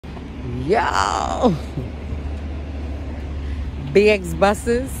Yo, BX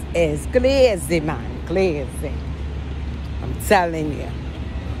buses is crazy, man, crazy. I'm telling you,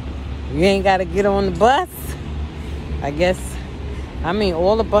 you ain't gotta get on the bus. I guess, I mean,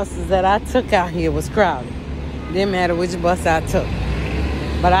 all the buses that I took out here was crowded. Didn't matter which bus I took.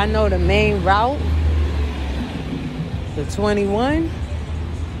 But I know the main route, the 21,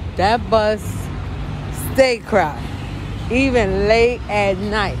 that bus stay crowded, even late at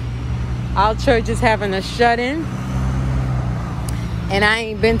night. Our church is having a shut-in, and I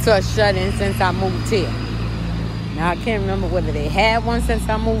ain't been to a shut-in since I moved here. Now, I can't remember whether they had one since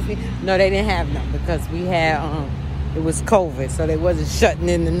I moved here. No, they didn't have none because we had, it was COVID, so they wasn't shutting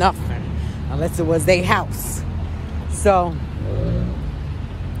into nothing unless it was their house. So,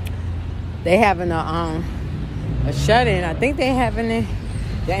 they having a shut-in. I think they having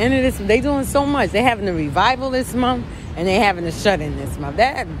the end of this. They doing so much. They having a revival this month, and they having a shut-in this month.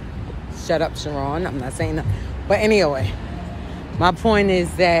 That, shut up, Sharon. I'm not saying that. But anyway, my point is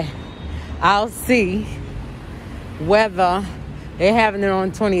that I'll see whether they're having it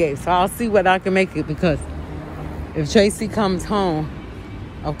on 28th. So I'll see whether I can make it, because if Tracy comes home,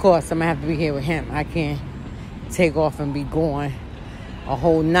 of course, I'm going to have to be here with him. I can't take off and be going a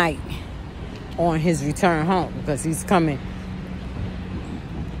whole night on his return home, because he's coming.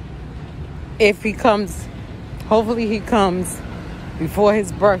 If he comes, hopefully he comes before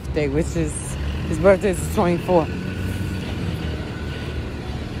his birthday, which is, his birthday is the 24th.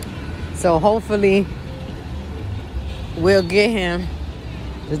 So hopefully we'll get him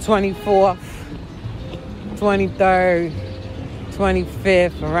the 24th, 23rd,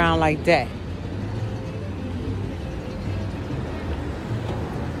 25th, around like that.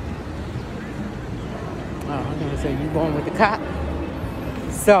 Oh, I'm going to say, you going with the cop?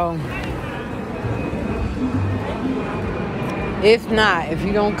 So, if not, if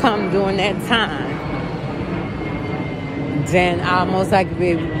you don't come during that time, then I'll most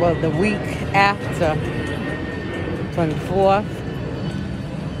likely be, well, the week after, 24th,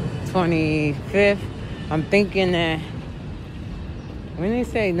 25th. I'm thinking that, when they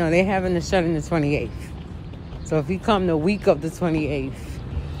say, no, they having the shut in the 28th. So if he come the week of the 28th,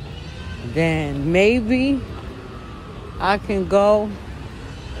 then maybe I can go,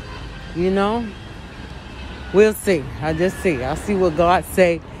 you know. We'll see. I'll just see. I'll see what God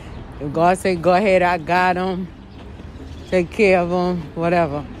say. If God say, go ahead, I got them, take care of them,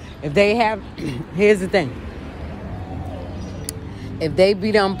 whatever. If they have, here's the thing. If they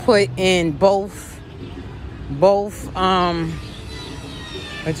be done put in both,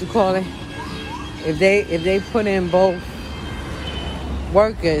 what you call it? If they put in both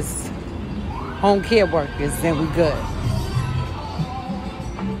workers, home care workers, then we good.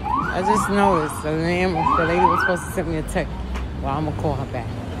 I just noticed the lady was supposed to send me a text. Well, I'm going to call her back.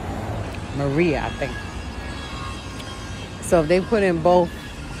 Maria, I think. So if they put in both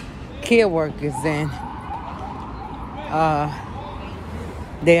care workers, then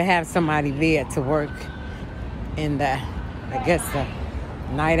they'll have somebody there to work in the, I guess, the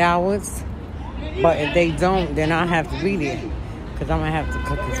night hours. But if they don't, then I'll have to be there, because I'm going to have to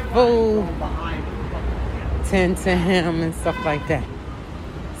cook his food, tend to him, and stuff like that.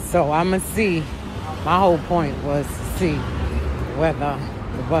 So I'm going to see. My whole point was to see whether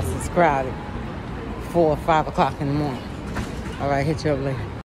the bus is crowded 4 or 5 o'clock in the morning. All right, hit you up later.